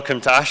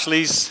Welcome to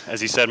Ashley's.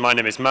 As he said, my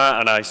name is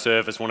Matt and I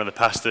serve as one of the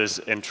pastors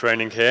in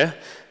training here,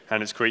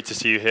 and it's great to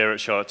see you here at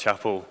Charlotte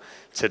Chapel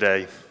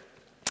today.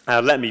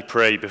 Let me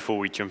pray before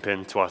we jump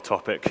into our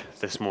topic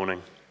this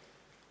morning.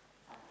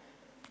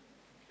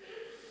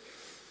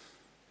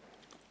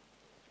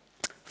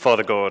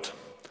 Father God,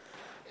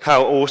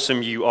 how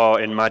awesome you are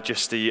in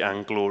majesty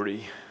and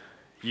glory.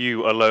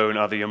 You alone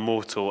are the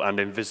immortal and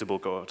invisible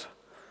God.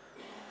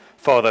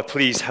 Father,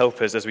 please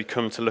help us as we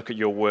come to look at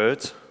your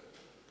word.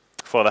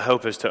 Father,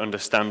 help us to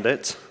understand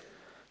it,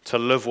 to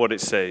love what it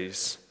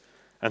says,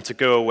 and to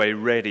go away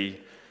ready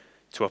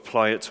to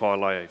apply it to our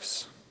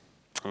lives.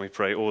 And we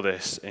pray all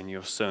this in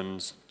your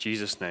Son's,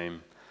 Jesus'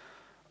 name.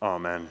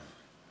 Amen.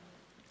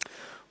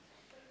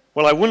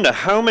 Well, I wonder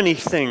how many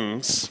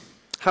things,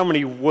 how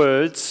many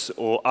words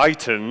or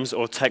items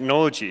or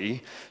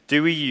technology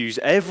do we use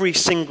every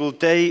single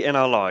day in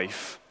our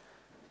life,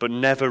 but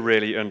never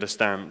really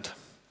understand?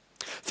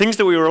 Things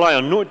that we rely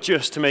on not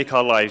just to make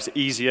our lives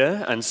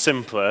easier and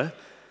simpler,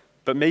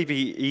 but maybe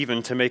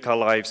even to make our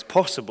lives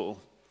possible,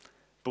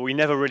 but we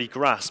never really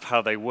grasp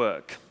how they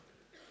work.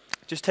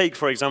 Just take,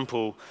 for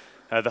example,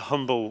 the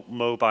humble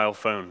mobile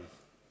phone.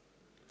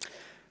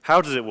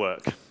 How does it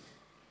work?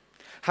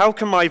 How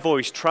can my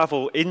voice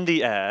travel in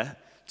the air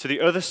to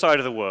the other side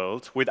of the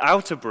world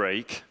without a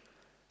break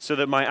so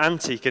that my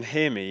auntie can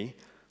hear me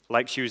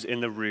like she was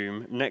in the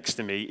room next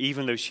to me,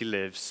 even though she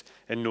lives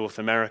in North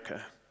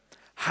America?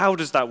 How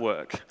does that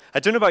work? I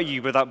don't know about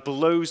you, but that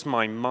blows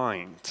my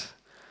mind.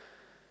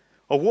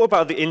 Or what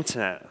about the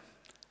internet?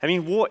 I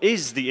mean, what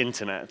is the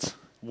internet?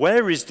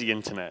 Where is the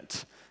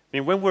internet? I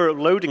mean, when we're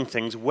uploading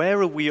things, where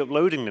are we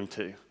uploading them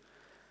to? I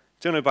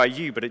don't know about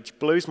you, but it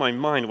blows my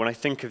mind when I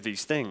think of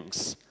these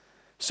things.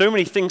 So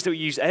many things that we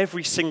use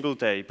every single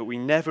day, but we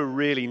never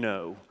really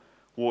know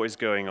what is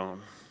going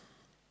on.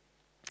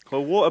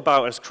 Well, what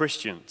about as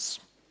Christians?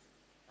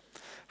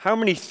 How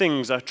many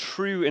things are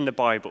true in the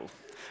Bible?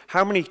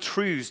 How many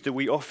truths do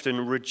we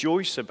often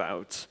rejoice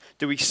about?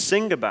 Do we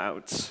sing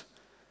about?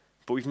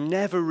 But we've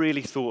never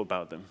really thought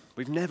about them.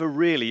 We've never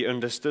really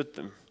understood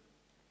them.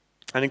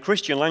 And in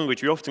Christian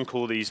language, we often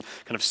call these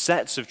kind of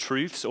sets of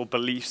truths or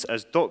beliefs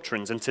as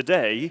doctrines. And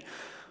today,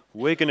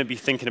 we're going to be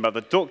thinking about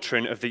the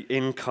doctrine of the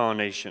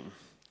incarnation.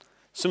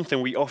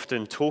 Something we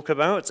often talk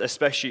about,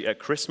 especially at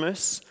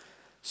Christmas.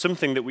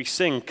 Something that we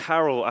sing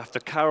carol after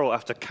carol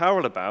after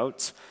carol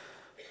about,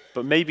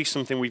 but maybe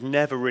something we've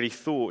never really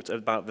thought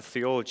about the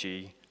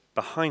theology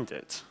behind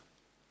it.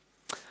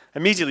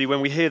 Immediately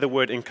when we hear the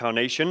word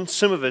incarnation,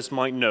 some of us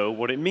might know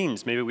what it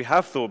means. Maybe we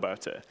have thought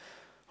about it.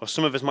 Or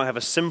some of us might have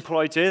a simple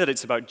idea that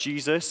it's about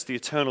Jesus, the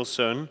eternal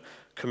Son,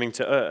 coming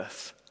to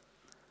earth.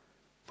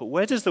 But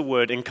where does the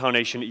word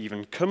incarnation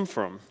even come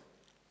from?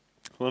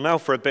 Well, now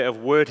for a bit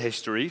of word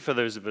history, for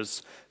those of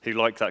us who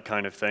like that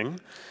kind of thing.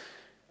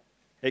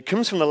 It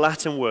comes from the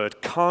Latin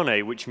word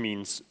carne, which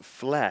means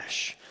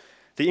flesh.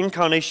 The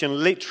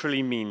incarnation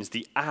literally means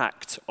the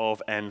act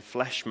of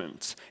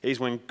enfleshment. It is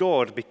when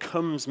God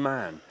becomes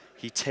man.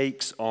 He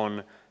takes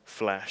on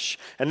flesh.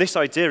 And this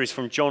idea is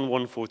from John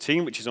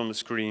 1:14, which is on the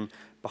screen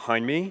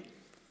behind me,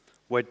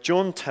 where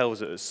John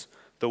tells us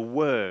the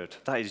Word,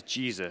 that is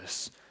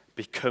Jesus,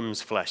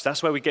 becomes flesh.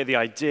 That's where we get the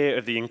idea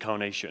of the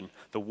incarnation,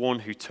 the one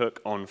who took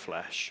on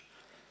flesh.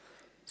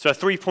 So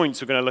 3 points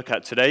we're going to look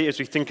at today as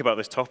we think about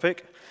this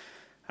topic.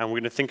 And we're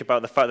going to think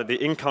about the fact that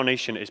the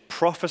incarnation is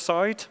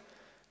prophesied,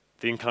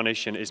 the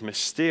incarnation is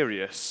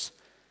mysterious,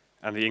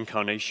 and the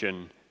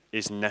incarnation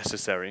is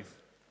necessary.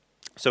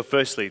 So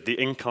firstly, the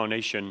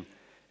incarnation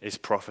is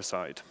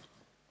prophesied.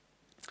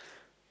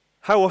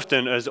 How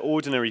often, as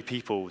ordinary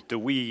people, do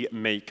we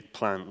make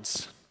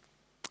plans?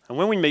 And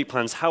when we make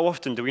plans, how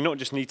often do we not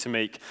just need to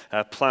make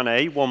plan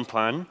A, one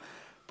plan,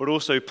 but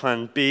also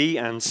plan B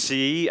and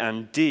C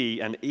and D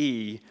and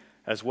E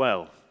as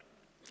well?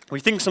 We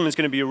think something's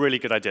going to be a really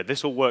good idea.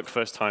 This will work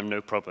first time,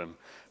 no problem.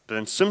 But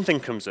then something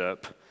comes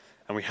up,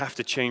 and we have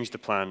to change the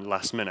plan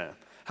last minute.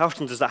 How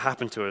often does that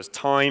happen to us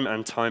time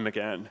and time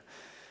again?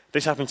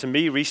 This happened to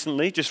me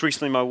recently. Just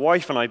recently, my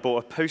wife and I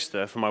bought a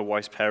poster for my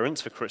wife's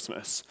parents for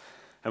Christmas.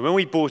 And when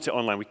we bought it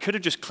online, we could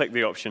have just clicked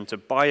the option to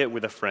buy it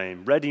with a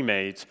frame,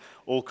 ready-made,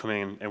 all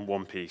coming in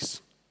one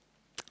piece.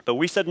 But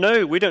we said,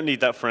 no, we don't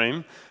need that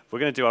frame. We're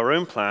going to do our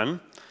own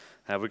plan.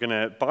 We're going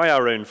to buy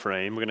our own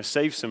frame. We're going to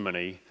save some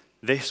money.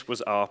 This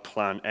was our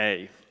plan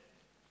A.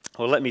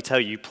 Well, let me tell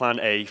you, plan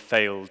A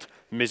failed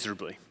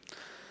miserably.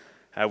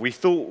 We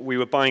thought we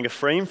were buying a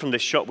frame from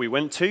this shop we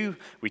went to.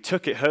 We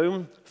took it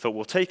home, thought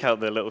we'll take out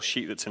the little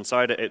sheet that's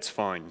inside it, it's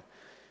fine.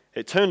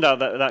 It turned out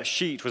that that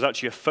sheet was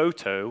actually a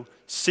photo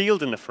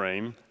sealed in the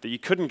frame that you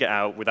couldn't get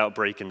out without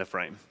breaking the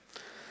frame.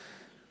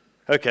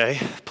 Okay,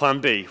 plan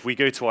B. We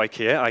go to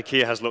IKEA.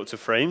 IKEA has lots of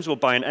frames. We'll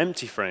buy an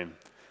empty frame.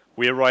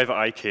 We arrive at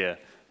IKEA.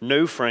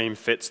 No frame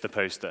fits the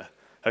poster.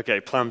 Okay,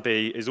 plan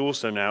B is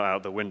also now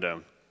out the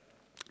window.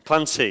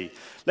 Plan C.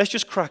 Let's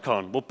just crack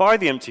on. We'll buy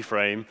the empty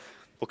frame.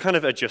 We'll kind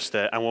of adjust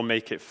it, and we'll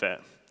make it fit.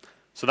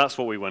 So that's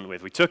what we went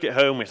with. We took it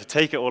home. We had to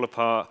take it all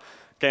apart,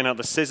 getting out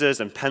the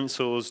scissors and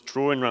pencils,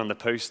 drawing around the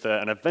poster,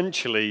 and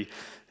eventually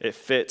it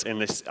fit in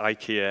this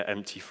IKEA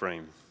empty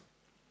frame.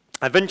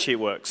 Eventually it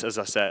works, as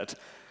I said,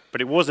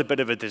 but it was a bit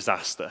of a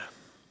disaster.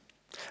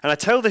 And I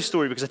tell this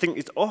story because I think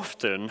it's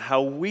often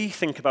how we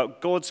think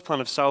about God's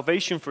plan of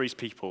salvation for his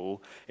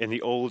people in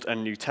the Old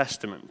and New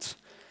Testament.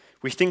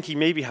 We think he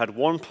maybe had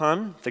one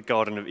plan, the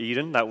Garden of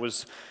Eden, that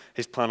was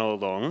his plan all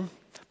along.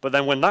 But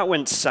then when that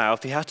went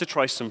south, he had to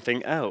try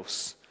something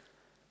else.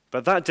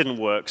 But that didn't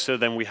work, so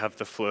then we have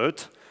the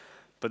flood.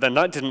 But then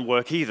that didn't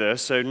work either,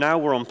 so now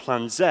we're on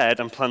plan Z,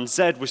 and plan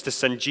Z was to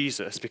send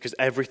Jesus because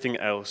everything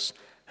else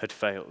had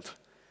failed.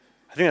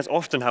 I think that's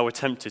often how we're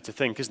tempted to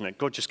think, isn't it?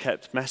 God just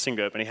kept messing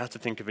up and he had to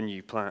think of a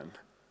new plan.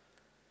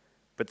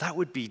 But that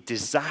would be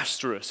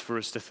disastrous for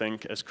us to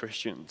think as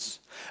Christians.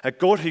 A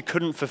God who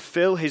couldn't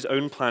fulfill his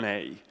own plan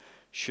A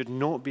should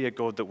not be a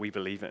God that we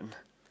believe in.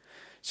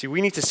 See, we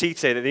need to see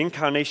today that the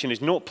incarnation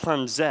is not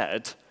plan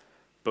Z,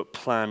 but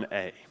plan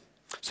A.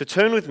 So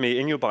turn with me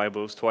in your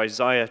Bibles to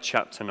Isaiah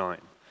chapter 9.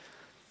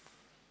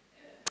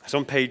 It's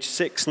on page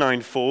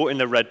 694 in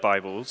the red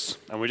Bibles,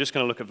 and we're just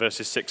going to look at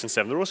verses 6 and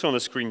 7. They're also on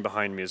the screen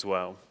behind me as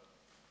well.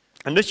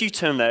 And as you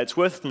turn there, it's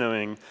worth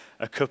knowing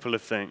a couple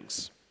of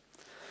things.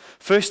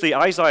 Firstly,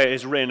 Isaiah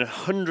is written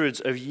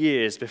hundreds of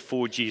years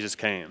before Jesus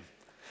came.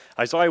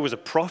 Isaiah was a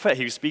prophet.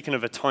 He was speaking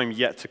of a time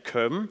yet to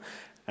come,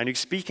 and he's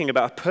speaking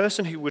about a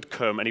person who would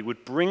come and he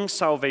would bring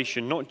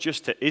salvation not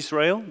just to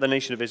Israel, the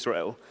nation of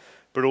Israel,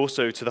 but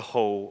also to the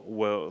whole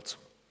world.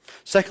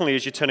 Secondly,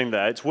 as you're turning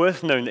there, it's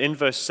worth knowing that in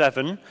verse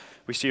 7,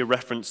 we see a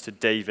reference to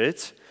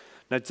David.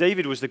 Now,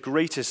 David was the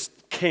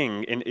greatest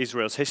king in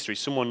Israel's history,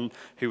 someone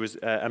who was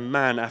a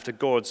man after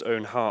God's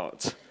own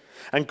heart.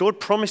 And God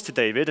promised to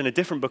David in a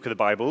different book of the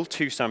Bible,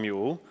 2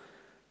 Samuel,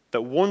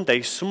 that one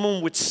day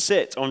someone would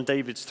sit on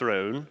David's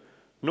throne,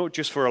 not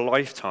just for a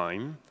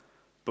lifetime,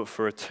 but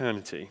for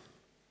eternity.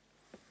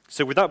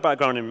 So with that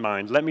background in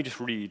mind, let me just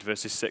read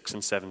verses 6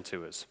 and 7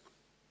 to us.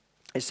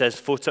 It says,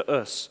 "For to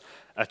us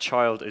a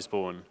child is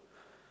born,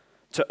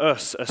 to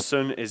us a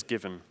son is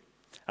given,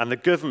 and the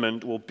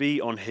government will be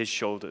on his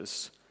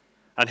shoulders.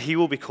 And he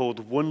will be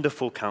called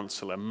Wonderful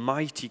Counselor,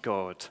 Mighty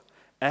God,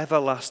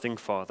 Everlasting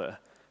Father,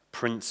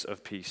 Prince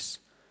of Peace.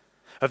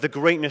 Of the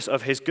greatness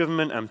of his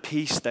government and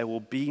peace there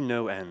will be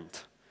no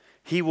end.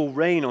 He will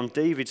reign on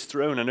David's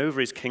throne and over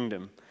his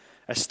kingdom,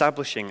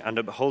 establishing and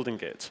upholding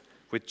it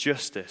with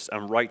justice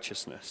and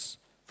righteousness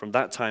from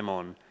that time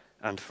on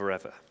and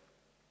forever.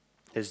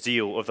 The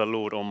zeal of the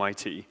Lord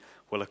Almighty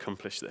will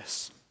accomplish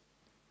this."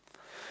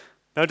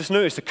 Now, just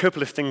notice a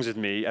couple of things with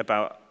me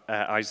about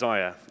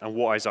Isaiah and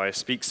what Isaiah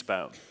speaks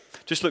about.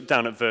 Just look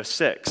down at verse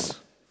 6,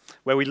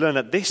 where we learn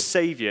that this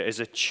Savior is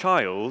a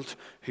child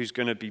who's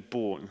going to be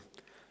born.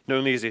 Not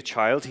only is he a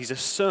child, he's a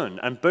son.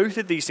 And both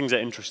of these things are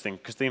interesting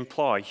because they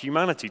imply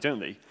humanity, don't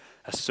they?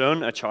 A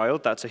son, a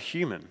child, that's a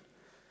human.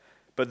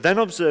 But then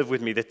observe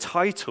with me the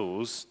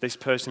titles this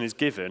person is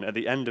given at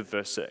the end of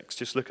verse 6.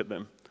 Just look at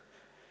them.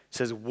 It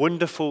says,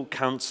 Wonderful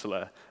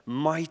Counselor,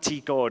 Mighty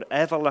God,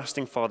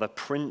 Everlasting Father,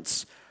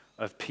 Prince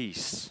of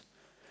Peace.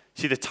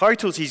 See, the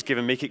titles he's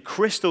given make it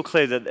crystal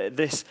clear that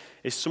this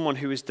is someone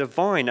who is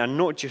divine and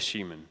not just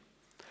human.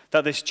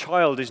 That this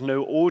child is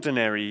no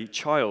ordinary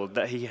child,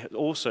 that he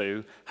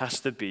also has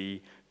to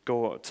be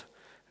God.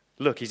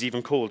 Look, he's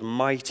even called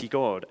Mighty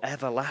God,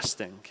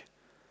 Everlasting.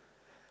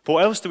 But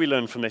what else do we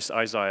learn from this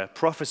Isaiah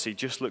prophecy?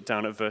 Just look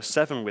down at verse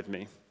 7 with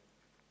me.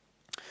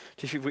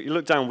 If we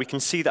look down, we can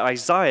see that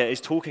Isaiah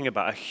is talking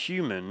about a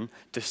human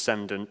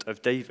descendant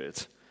of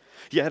David.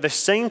 Yet at the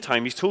same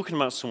time, he's talking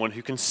about someone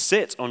who can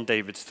sit on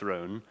David's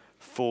throne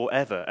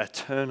forever,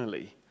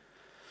 eternally.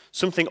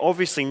 Something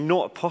obviously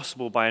not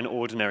possible by an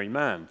ordinary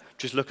man.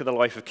 Just look at the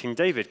life of King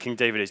David. King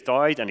David has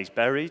died and he's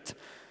buried.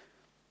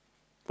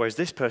 Whereas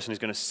this person is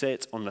going to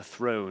sit on the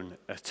throne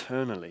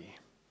eternally.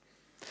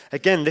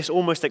 Again, this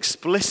almost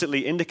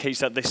explicitly indicates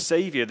that this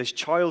Savior, this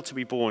child to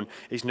be born,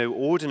 is no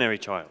ordinary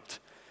child.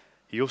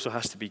 He also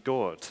has to be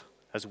God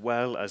as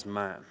well as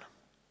man.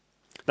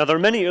 Now, there are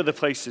many other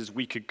places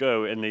we could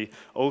go in the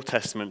Old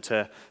Testament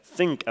to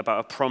think about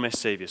a promised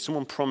Savior,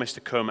 someone promised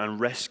to come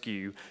and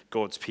rescue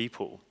God's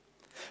people.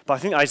 But I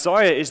think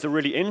Isaiah is the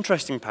really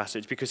interesting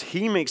passage because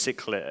he makes it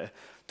clear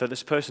that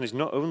this person is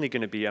not only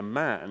going to be a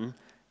man,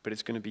 but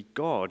it's going to be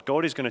God.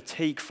 God is going to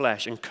take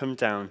flesh and come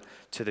down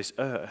to this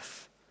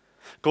earth.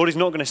 God is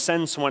not going to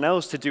send someone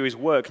else to do his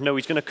work. No,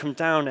 he's going to come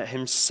down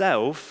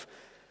himself,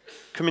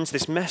 come into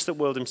this messed up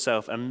world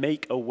himself and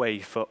make a way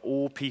for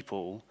all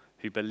people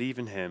who believe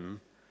in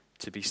him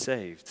to be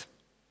saved.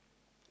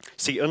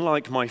 See,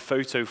 unlike my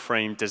photo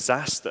frame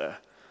disaster,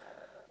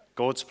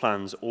 God's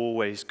plans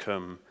always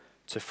come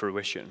to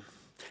fruition.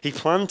 He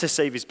planned to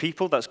save his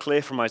people. That's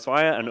clear from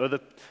Isaiah and other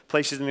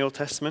places in the Old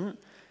Testament.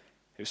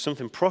 It was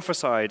something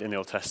prophesied in the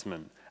Old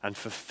Testament and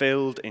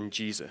fulfilled in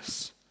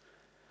Jesus.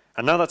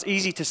 And now that's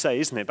easy to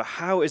say, isn't it? But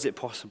how is it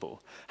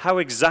possible? How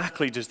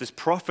exactly does this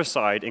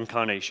prophesied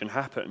incarnation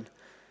happen?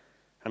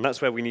 And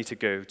that's where we need to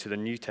go to the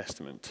New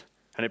Testament.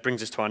 And it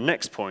brings us to our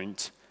next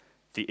point.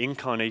 The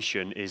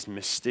incarnation is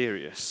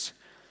mysterious.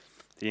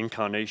 The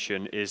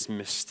incarnation is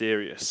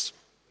mysterious.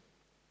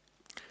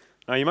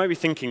 Now, you might be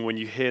thinking when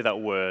you hear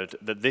that word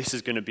that this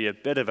is going to be a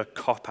bit of a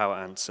cop-out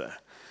answer.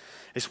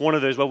 It's one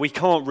of those, well, we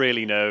can't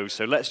really know,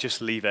 so let's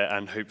just leave it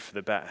and hope for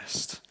the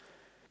best.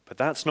 But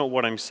that's not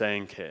what I'm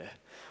saying here.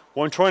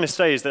 What I'm trying to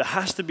say is that there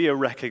has to be a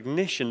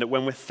recognition that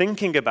when we're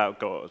thinking about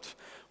God,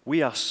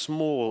 we are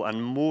small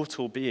and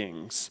mortal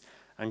beings,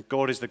 and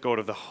God is the God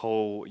of the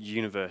whole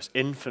universe,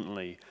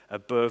 infinitely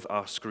above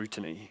our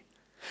scrutiny.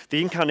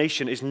 The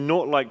incarnation is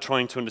not like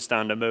trying to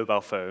understand a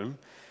mobile phone,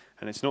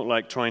 and it's not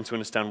like trying to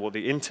understand what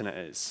the internet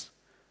is.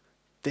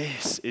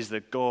 This is the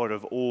God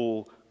of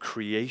all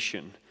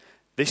creation.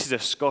 This is a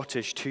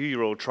Scottish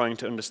 2-year-old trying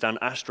to understand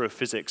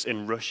astrophysics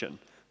in Russian.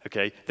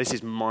 Okay, this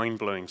is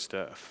mind-blowing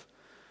stuff.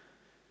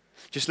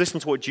 Just listen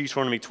to what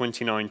Deuteronomy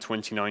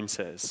 29:29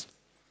 says.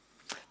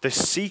 The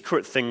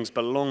secret things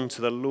belong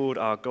to the Lord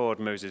our God,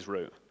 Moses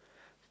wrote,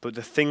 but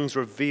the things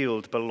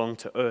revealed belong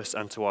to us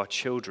and to our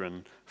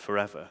children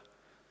forever.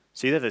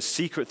 See, there's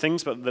secret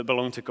things that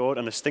belong to God,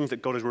 and there's things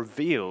that God has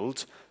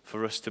revealed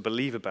for us to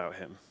believe about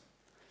him.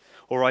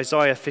 Or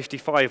Isaiah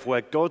 55,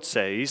 where God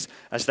says,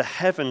 as the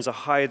heavens are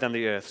higher than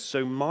the earth,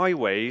 so my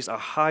ways are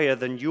higher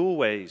than your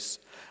ways,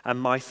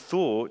 and my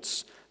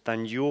thoughts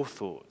than your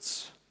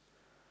thoughts.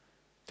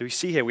 Do we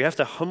see here? We have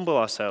to humble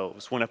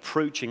ourselves when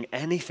approaching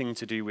anything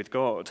to do with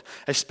God,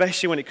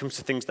 especially when it comes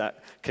to things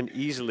that can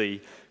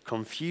easily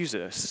confuse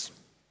us.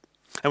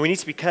 And we need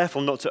to be careful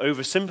not to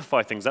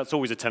oversimplify things. That's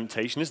always a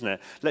temptation, isn't it?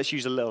 Let's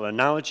use a little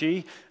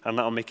analogy, and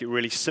that'll make it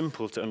really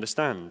simple to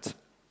understand.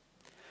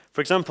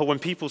 For example, when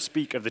people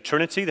speak of the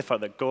Trinity, the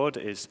fact that God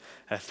is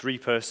 3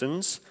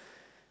 persons,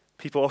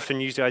 people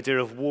often use the idea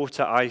of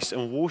water, ice,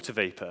 and water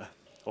vapor,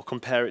 or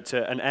compare it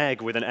to an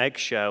egg with an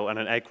eggshell and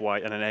an egg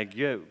white and an egg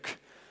yolk.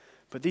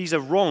 But these are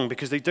wrong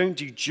because they don't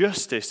do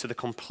justice to the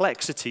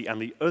complexity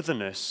and the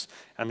otherness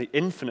and the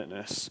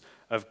infiniteness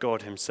of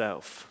God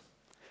himself.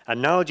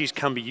 Analogies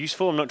can be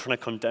useful. I'm not trying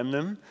to condemn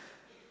them,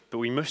 but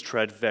we must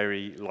tread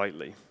very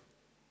lightly.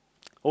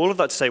 All of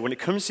that to say, when it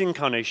comes to the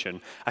incarnation,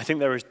 I think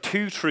there are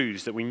 2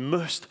 truths that we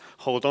must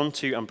hold on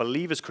to and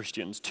believe as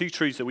Christians, 2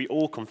 truths that we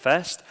all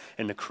confessed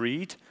in the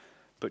Creed,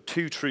 but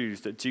 2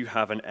 truths that do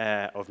have an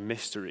air of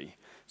mystery.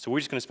 So we're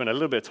just going to spend a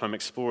little bit of time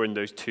exploring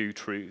those 2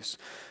 truths.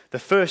 The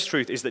first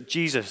truth is that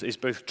Jesus is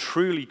both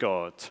truly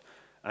God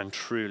and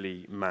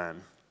truly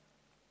man.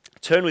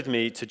 Turn with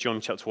me to John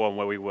chapter 1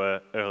 where we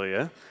were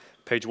earlier,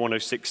 page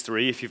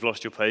 1063 if you've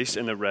lost your place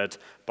in the red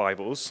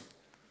Bibles.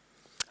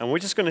 And we're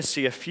just going to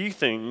see a few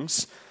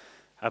things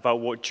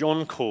about what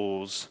John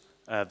calls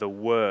the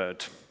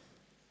Word.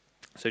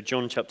 So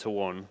John chapter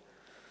 1,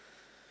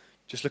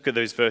 just look at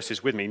those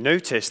verses with me.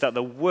 Notice that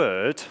the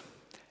Word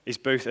is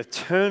both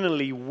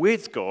eternally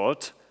with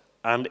God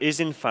and is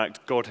in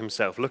fact God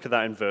himself. Look at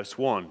that in verse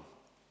 1.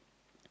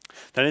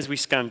 Then as we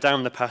scan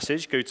down the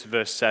passage, go to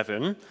verse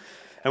 7,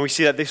 and we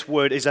see that this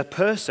Word is a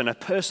person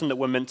that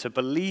we're meant to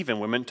believe in,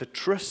 we're meant to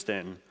trust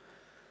in.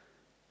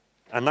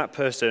 And that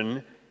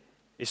person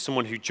is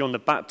someone who John the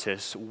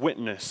Baptist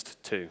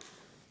witnessed to.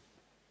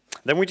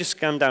 Then we just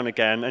scan down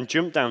again and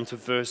jump down to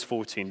verse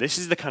 14. This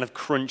is the kind of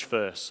crunch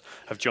verse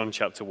of John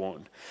chapter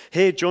 1.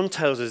 Here, John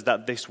tells us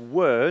that this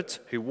Word,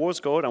 who was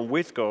God and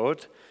with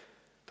God,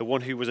 the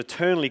one who was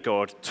eternally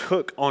God,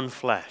 took on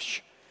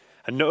flesh.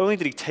 And not only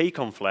did he take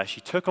on flesh,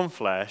 he took on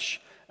flesh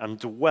and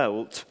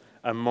dwelt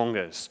among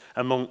us,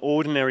 among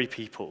ordinary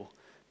people,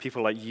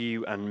 people like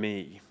you and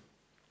me.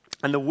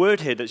 And the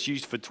word here that's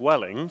used for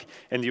dwelling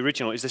in the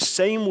original is the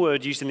same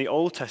word used in the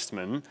Old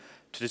Testament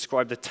to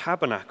describe the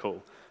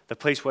tabernacle, the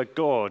place where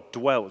God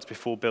dwelt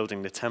before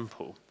building the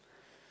temple.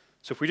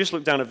 So if we just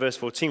look down at verse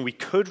 14, we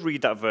could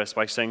read that verse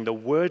by saying the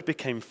Word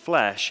became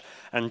flesh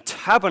and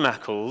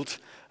tabernacled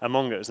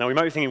among us. Now we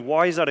might be thinking,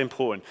 why is that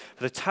important?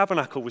 But the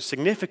tabernacle was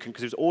significant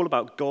because it was all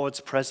about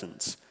God's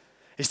presence.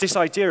 It's this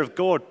idea of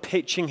God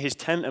pitching his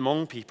tent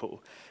among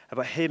people,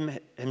 about him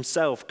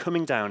himself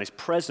coming down, his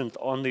presence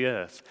on the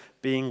earth,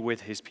 being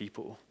with his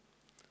people.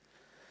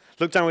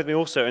 Look down with me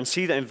also and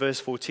see that in verse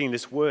 14,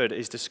 this word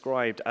is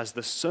described as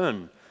the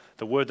Son,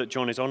 the word that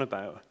John is on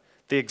about.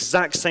 The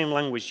exact same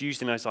language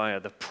used in Isaiah,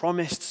 the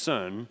promised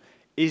Son,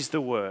 is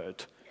the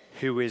Word,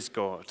 who is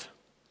God.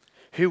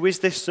 Who is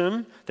this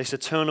Son, this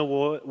eternal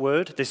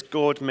Word, this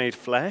God made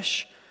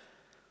flesh?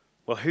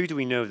 Well, who do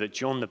we know that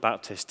John the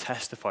Baptist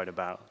testified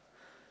about?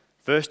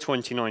 Verse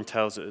 29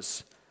 tells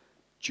us,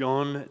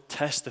 John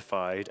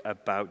testified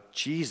about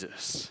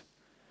Jesus.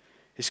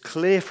 It's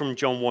clear from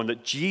John 1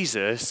 that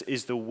Jesus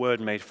is the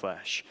Word made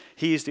flesh.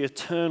 He is the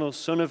eternal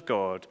Son of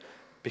God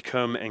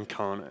become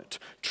incarnate,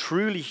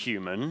 truly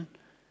human,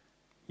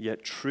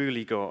 yet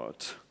truly God.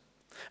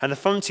 And the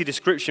fancy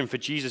description for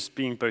Jesus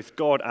being both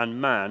God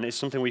and man is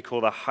something we call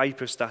the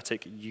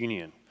hypostatic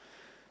union.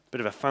 A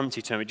bit of a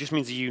fancy term. It just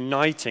means the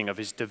uniting of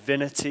his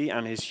divinity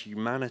and his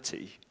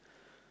humanity.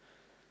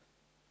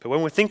 But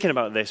when we're thinking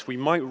about this, we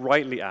might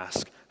rightly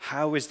ask,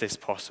 how is this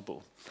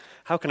possible?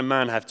 How can a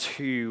man have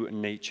 2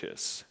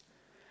 natures?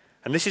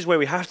 And this is where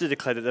we have to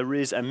declare that there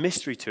is a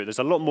mystery to it. There's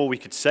a lot more we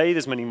could say.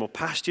 There's many more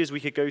passages we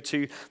could go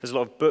to. There's a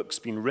lot of books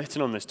being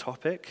written on this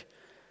topic.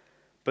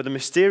 But the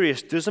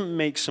mysterious doesn't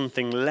make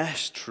something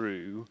less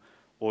true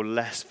or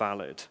less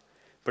valid,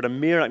 but a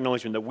mere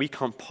acknowledgement that we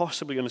can't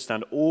possibly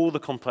understand all the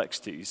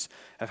complexities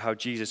of how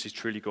Jesus is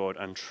truly God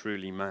and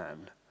truly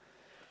man.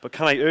 But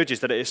can I urge us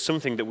that it is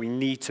something that we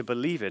need to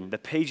believe in? The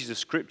pages of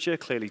Scripture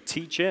clearly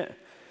teach it.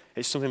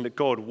 It's something that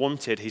God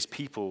wanted his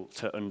people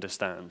to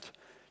understand.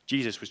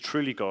 Jesus was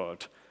truly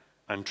God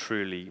and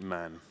truly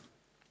man.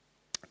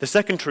 The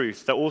second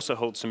truth that also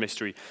holds some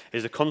mystery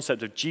is the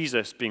concept of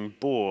Jesus being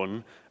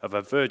born of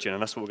a virgin,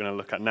 and that's what we're going to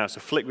look at now. So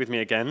flick with me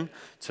again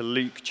to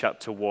Luke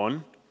chapter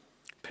 1,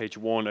 page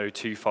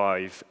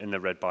 1025 in the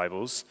red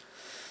Bibles.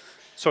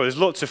 Sorry, there's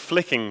lots of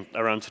flicking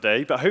around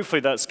today, but hopefully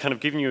that's kind of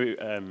giving you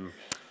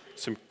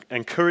some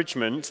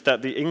encouragement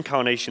that the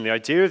incarnation, the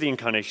idea of the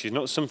incarnation, is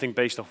not something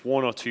based off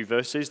one or two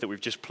verses that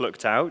we've just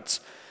plucked out,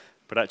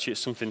 but actually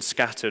it's something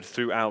scattered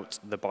throughout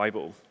the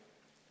Bible.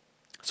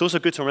 It's also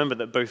good to remember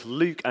that both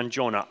Luke and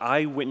John are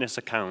eyewitness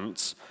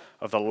accounts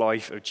of the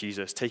life of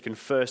Jesus, taken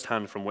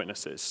firsthand from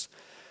witnesses.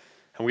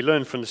 And we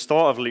learn from the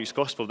start of Luke's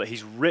gospel that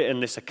he's written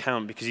this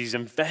account because he's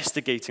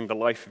investigating the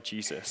life of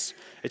Jesus.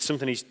 It's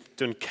something he's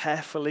done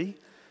carefully,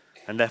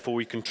 and therefore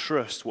we can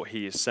trust what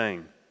he is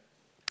saying.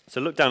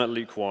 So look down at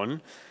Luke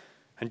 1,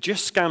 and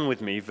just scan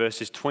with me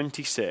verses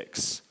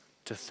 26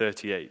 to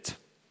 38.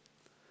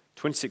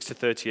 26 to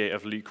 38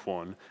 of Luke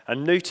 1,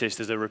 and notice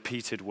there's a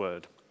repeated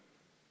word.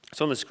 It's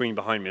on the screen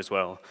behind me as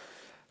well.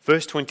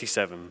 Verse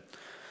 27,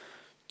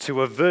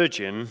 to a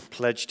virgin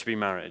pledged to be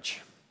married.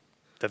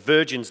 The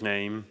virgin's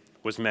name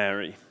was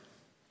Mary.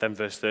 Then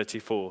verse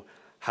 34,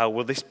 how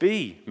will this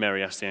be,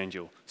 Mary asked the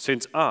angel,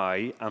 since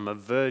I am a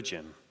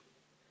virgin?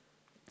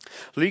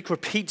 Luke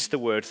repeats the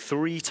word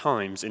 3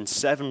 times in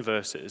 7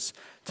 verses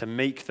to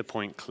make the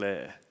point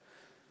clear.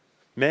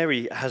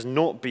 Mary has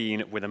not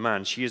been with a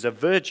man. She is a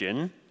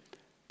virgin,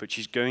 but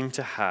she's going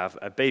to have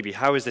a baby.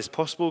 How is this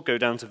possible? Go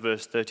down to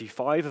verse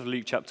 35 of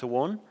Luke chapter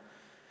 1.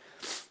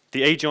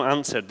 The angel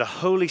answered, the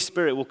Holy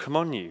Spirit will come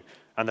on you,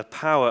 and the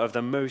power of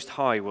the Most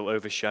High will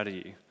overshadow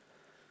you.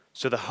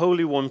 So the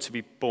Holy One to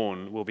be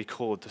born will be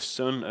called the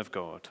Son of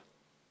God.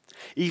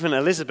 Even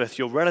Elizabeth,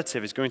 your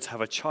relative, is going to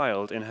have a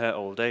child in her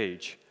old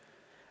age,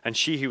 and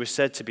she who was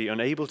said to be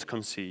unable to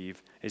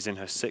conceive is in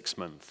her 6th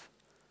month,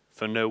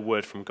 for no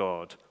word from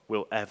God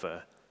will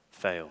ever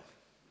fail.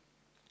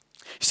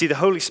 You see, the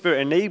Holy Spirit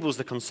enables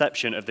the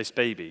conception of this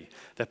baby.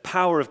 The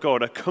power of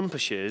God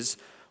accomplishes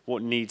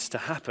what needs to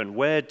happen.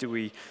 What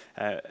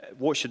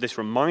should this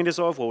remind us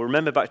of? Well,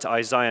 remember back to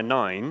Isaiah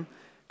 9,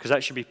 because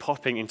that should be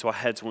popping into our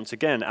heads once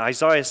again.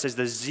 Isaiah says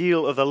the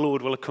zeal of the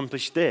Lord will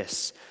accomplish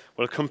this,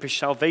 will accomplish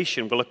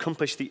salvation, will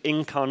accomplish the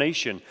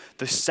incarnation,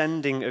 the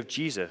sending of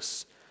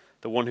Jesus,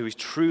 the one who is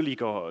truly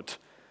God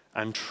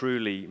and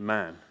truly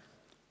man.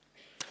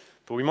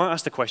 But we might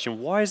ask the question,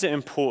 why is it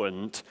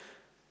important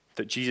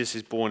that Jesus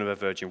is born of a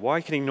virgin?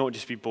 Why can he not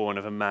just be born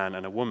of a man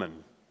and a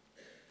woman?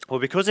 Well,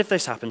 because if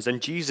this happens, then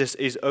Jesus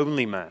is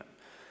only man.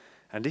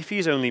 And if he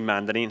is only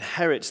man, then he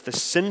inherits the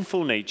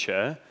sinful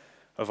nature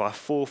of our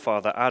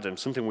forefather Adam,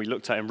 something we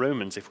looked at in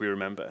Romans, if we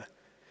remember.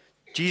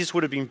 Jesus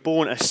would have been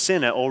born a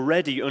sinner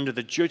already under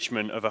the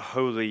judgment of a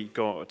holy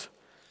God.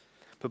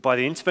 But by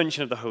the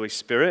intervention of the Holy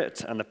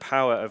Spirit and the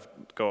power of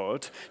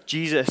God,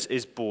 Jesus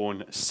is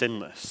born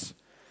sinless.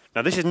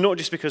 Now, this is not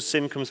just because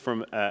sin comes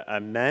from a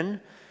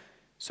man,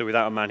 so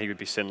without a man he would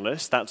be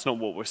sinless. That's not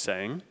what we're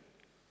saying.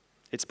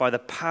 It's by the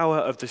power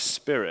of the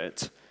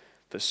Spirit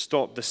that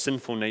stopped the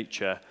sinful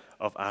nature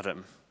of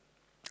Adam.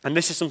 And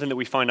this is something that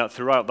we find out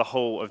throughout the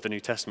whole of the New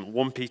Testament.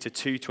 1 Peter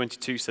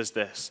 2:22 says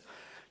this,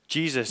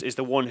 Jesus is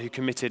the one who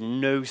committed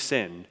no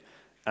sin,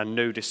 and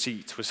no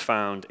deceit was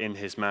found in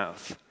his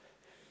mouth.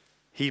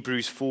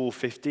 Hebrews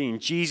 4:15,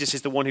 Jesus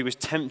is the one who was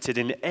tempted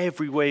in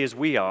every way as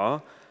we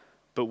are,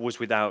 but was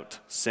without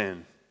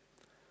sin.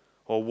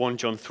 Or 1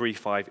 John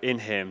 3:5, in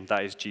him,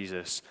 that is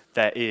Jesus,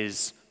 there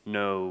is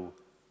no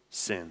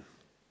sin.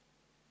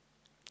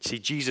 See,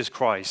 Jesus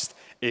Christ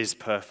is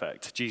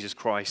perfect. Jesus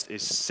Christ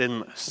is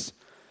sinless.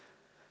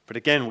 But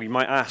again, we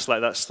might ask,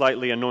 like that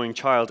slightly annoying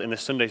child in the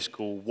Sunday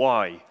school,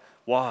 why?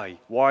 Why?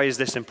 Why is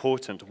this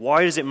important?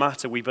 Why does it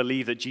matter we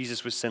believe that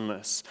Jesus was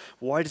sinless?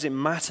 Why does it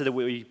matter that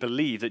we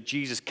believe that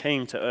Jesus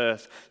came to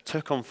earth,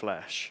 took on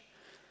flesh?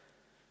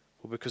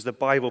 Well, because the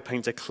Bible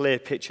paints a clear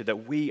picture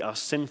that we are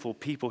sinful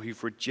people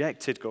who've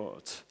rejected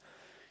God.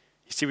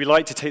 You see, we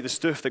like to take the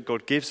stuff that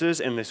God gives us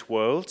in this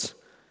world,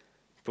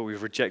 but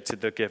we've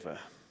rejected the giver.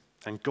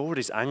 And God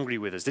is angry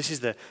with us. This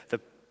is the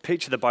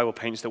picture the Bible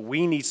paints, that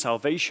we need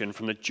salvation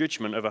from the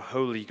judgment of a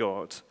holy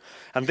God.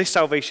 And this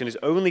salvation is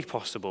only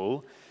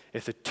possible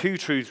if the 2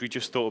 truths we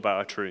just thought about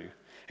are true.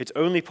 It's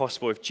only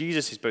possible if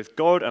Jesus is both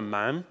God and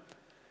man,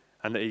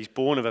 and that he's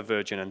born of a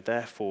virgin and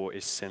therefore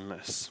is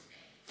sinless.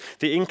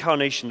 The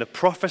incarnation, the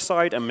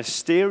prophesied and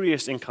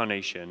mysterious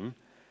incarnation,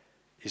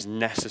 is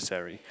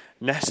necessary.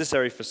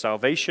 Necessary for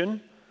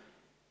salvation,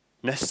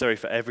 necessary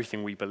for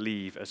everything we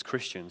believe as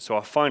Christians. So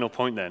our final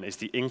point then is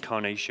the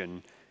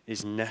incarnation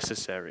is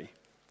necessary.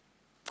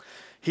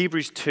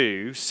 Hebrews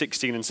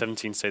 2:16 and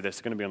 17 say this.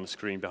 They're going to be on the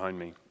screen behind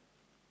me.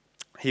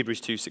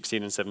 Hebrews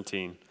 2:16 and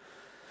 17.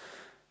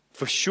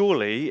 For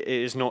surely it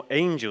is not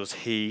angels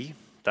he,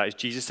 that is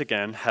Jesus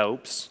again,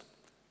 helps,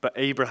 but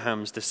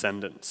Abraham's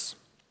descendants.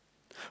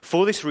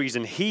 For this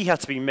reason, he had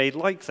to be made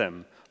like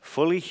them,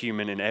 fully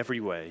human in every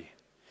way,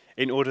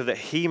 in order that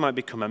he might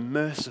become a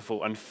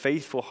merciful and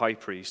faithful high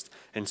priest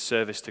in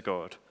service to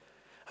God,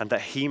 and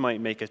that he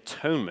might make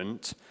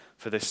atonement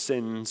for the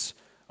sins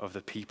of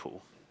the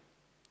people.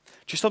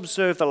 Just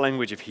observe the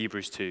language of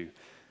Hebrews 2.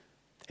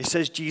 It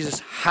says Jesus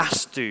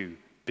has to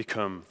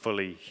become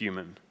fully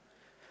human.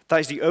 That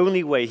is the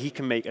only way he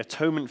can make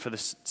atonement for the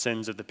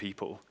sins of the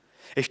people.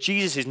 If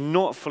Jesus is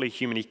not fully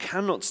human, he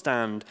cannot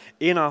stand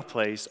in our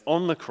place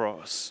on the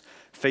cross,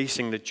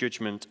 facing the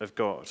judgment of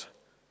God.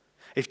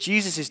 If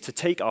Jesus is to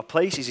take our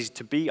place, he is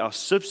to be our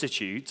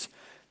substitute,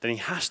 then he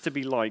has to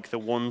be like the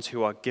ones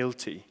who are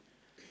guilty.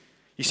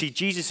 You see,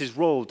 Jesus'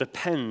 role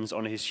depends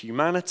on his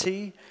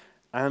humanity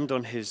and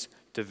on his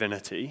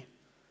divinity,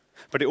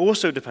 but it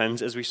also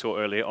depends, as we saw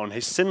earlier, on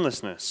his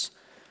sinlessness.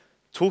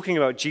 Talking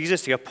about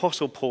Jesus, the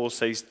Apostle Paul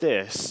says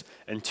this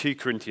in 2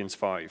 Corinthians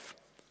 5.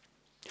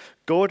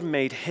 God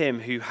made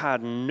him who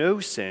had no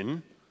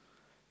sin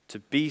to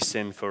be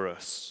sin for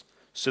us,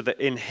 so that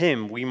in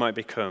him we might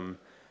become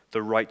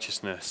the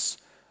righteousness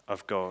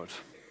of God.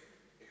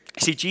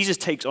 See, Jesus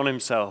takes on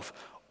himself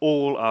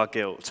all our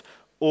guilt,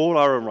 all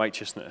our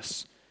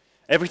unrighteousness.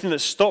 Everything that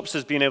stops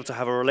us being able to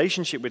have a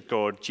relationship with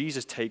God,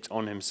 Jesus takes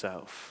on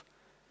himself.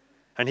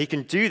 And he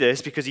can do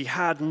this because he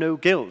had no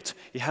guilt.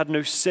 He had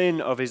no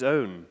sin of his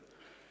own.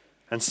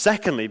 And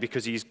secondly,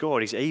 because he's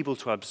God, he's able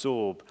to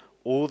absorb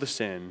all the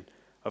sin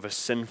of a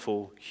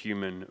sinful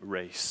human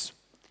race.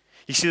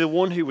 You see, the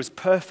one who was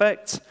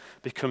perfect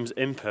becomes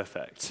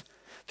imperfect.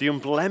 The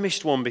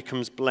unblemished one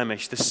becomes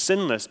blemished. The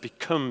sinless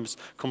becomes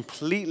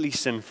completely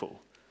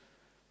sinful,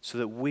 so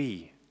that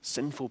we,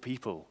 sinful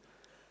people,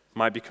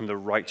 might become the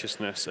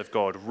righteousness of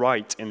God,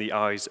 right in the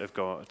eyes of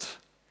God.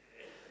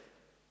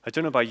 I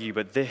don't know about you,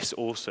 but this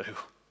also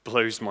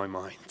blows my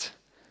mind.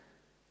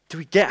 Do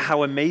we get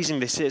how amazing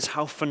this is,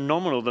 how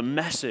phenomenal the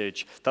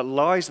message that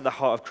lies at the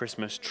heart of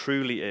Christmas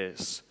truly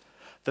is?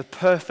 The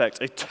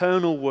perfect,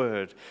 eternal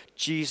Word,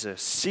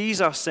 Jesus, sees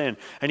our sin,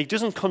 and he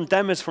doesn't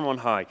condemn us from on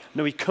high.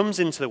 No, he comes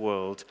into the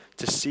world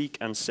to seek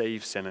and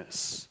save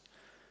sinners.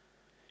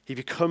 He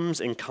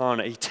becomes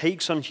incarnate. He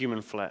takes on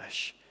human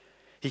flesh.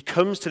 He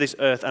comes to this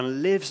earth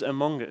and lives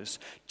among us.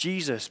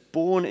 Jesus,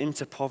 born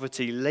into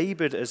poverty,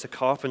 labored as a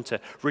carpenter,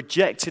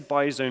 rejected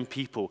by his own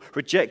people,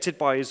 rejected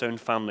by his own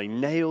family,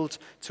 nailed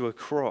to a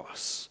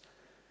cross.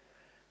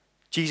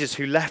 Jesus,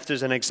 who left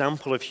us an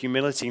example of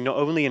humility, not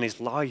only in his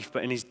life,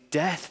 but in his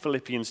death,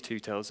 Philippians 2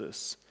 tells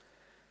us,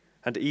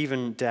 and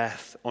even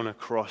death on a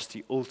cross,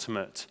 the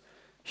ultimate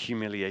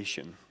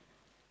humiliation.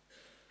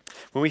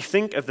 When we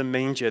think of the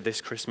manger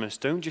this Christmas,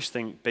 don't just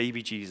think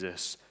baby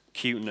Jesus,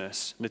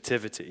 cuteness,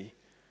 nativity.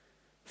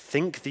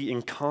 Think the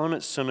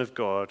incarnate Son of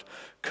God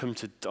come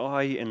to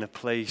die in the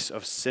place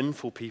of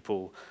sinful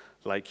people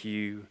like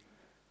you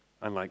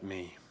and like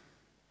me.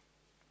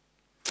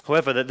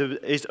 However, there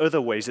is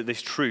other ways that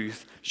this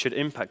truth should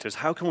impact us.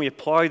 How can we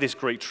apply this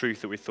great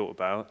truth that we thought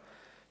about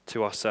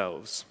to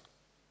ourselves?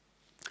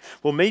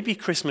 Well, maybe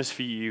Christmas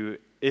for you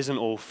isn't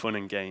all fun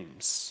and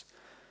games.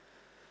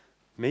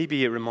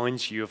 Maybe it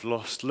reminds you of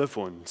lost loved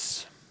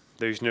ones,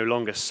 those no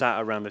longer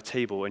sat around the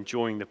table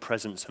enjoying the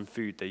presents and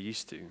food they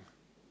used to.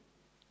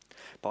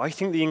 But I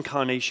think the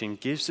incarnation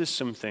gives us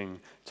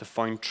something to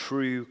find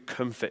true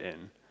comfort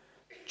in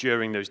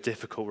during those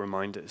difficult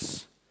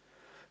reminders.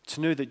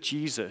 To know that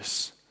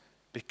Jesus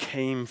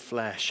became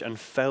flesh and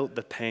felt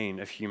the pain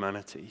of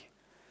humanity.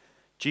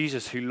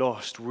 Jesus who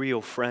lost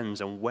real friends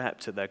and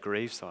wept at their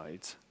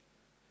gravesides.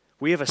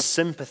 We have a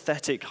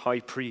sympathetic high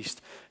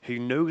priest who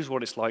knows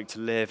what it's like to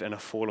live in a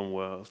fallen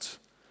world.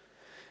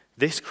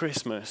 This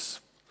Christmas,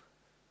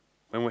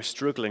 when we're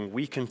struggling,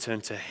 we can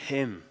turn to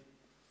him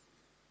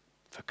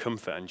for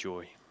comfort and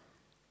joy.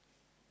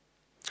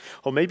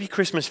 Or maybe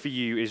Christmas for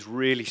you is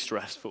really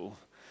stressful.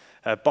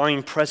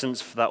 Buying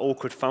presents for that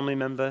awkward family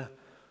member.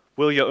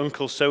 Will your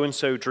uncle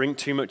so-and-so drink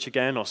too much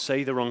again or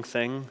say the wrong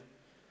thing?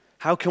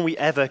 How can we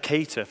ever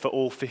cater for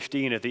all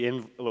 15 of the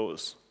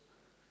in-laws?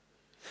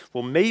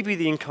 Well, maybe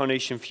the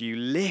incarnation for you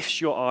lifts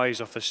your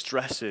eyes off the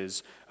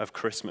stresses of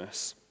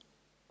Christmas.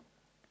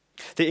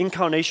 The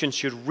incarnation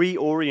should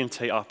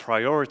reorientate our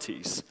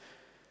priorities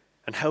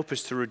and help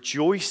us to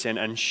rejoice in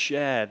and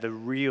share the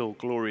real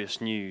glorious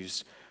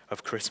news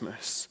of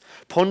Christmas.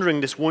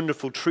 Pondering this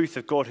wonderful truth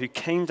of God who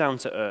came down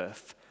to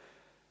earth,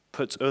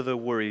 puts other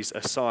worries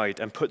aside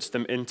and puts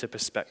them into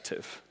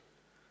perspective.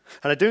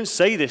 And I don't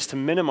say this to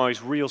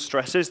minimize real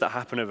stresses that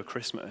happen over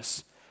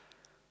Christmas,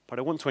 but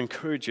I want to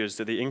encourage us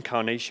that the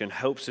incarnation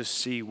helps us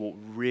see what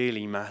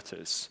really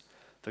matters,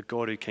 the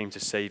God who came to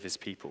save his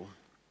people.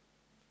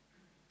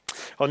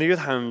 On the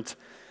other hand,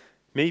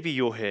 maybe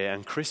you're here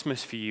and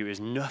Christmas for you is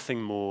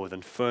nothing more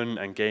than fun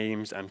and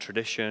games and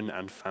tradition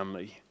and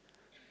family.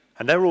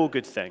 And they're all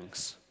good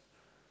things.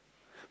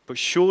 But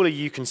surely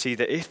you can see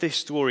that if this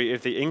story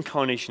of the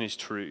incarnation is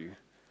true,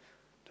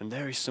 then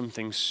there is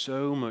something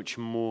so much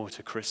more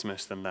to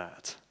Christmas than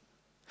that.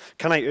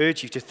 Can I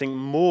urge you to think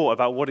more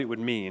about what it would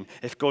mean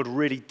if God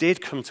really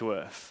did come to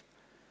earth?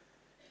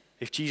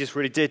 If Jesus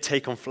really did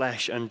take on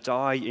flesh and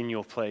die in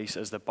your place,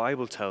 as the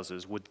Bible tells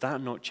us, would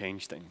that not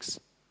change things?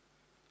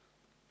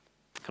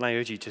 Can I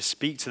urge you to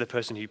speak to the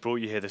person who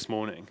brought you here this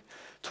morning?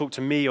 Talk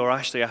to me or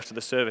Ashley after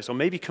the service, or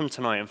maybe come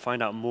tonight and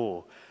find out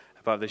more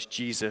about this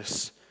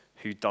Jesus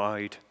who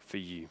died for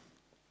you.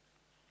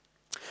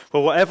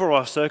 Well, whatever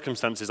our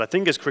circumstances, I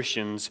think as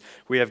Christians,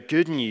 we have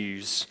good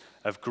news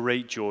of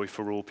great joy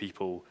for all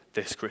people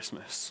this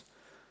Christmas.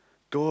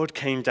 God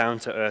came down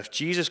to earth.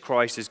 Jesus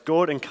Christ is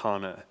God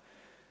incarnate,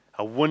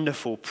 a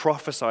wonderful,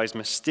 prophesied,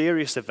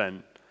 mysterious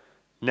event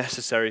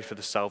necessary for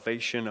the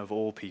salvation of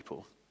all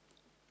people.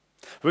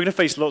 We're going to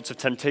face lots of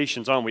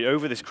temptations, aren't we,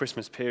 over this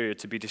Christmas period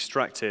to be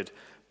distracted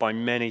by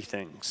many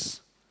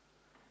things.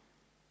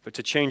 But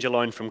to change a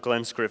line from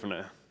Glenn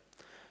Scrivener,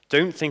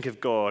 don't think of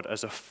God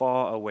as a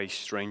far-away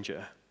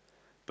stranger,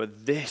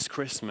 but this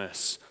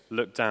Christmas,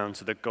 look down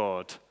to the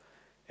God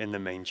in the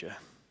manger.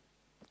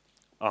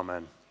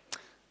 Amen.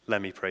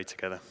 Let me pray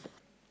together.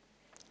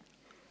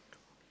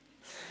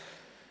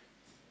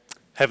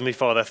 Heavenly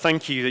Father,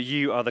 thank you that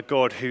you are the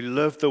God who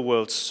loved the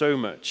world so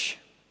much,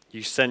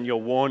 you sent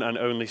your one and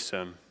only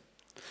Son,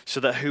 so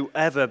that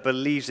whoever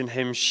believes in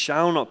him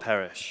shall not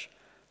perish,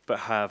 but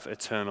have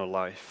eternal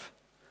life.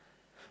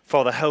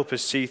 Father, help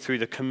us see through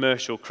the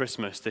commercial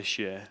Christmas this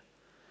year,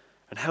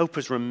 and help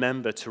us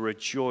remember to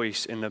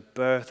rejoice in the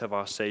birth of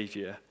our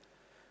Savior,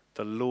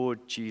 the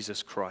Lord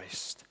Jesus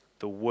Christ,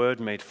 the Word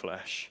made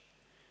flesh,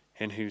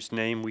 in whose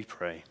name we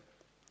pray.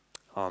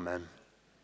 Amen.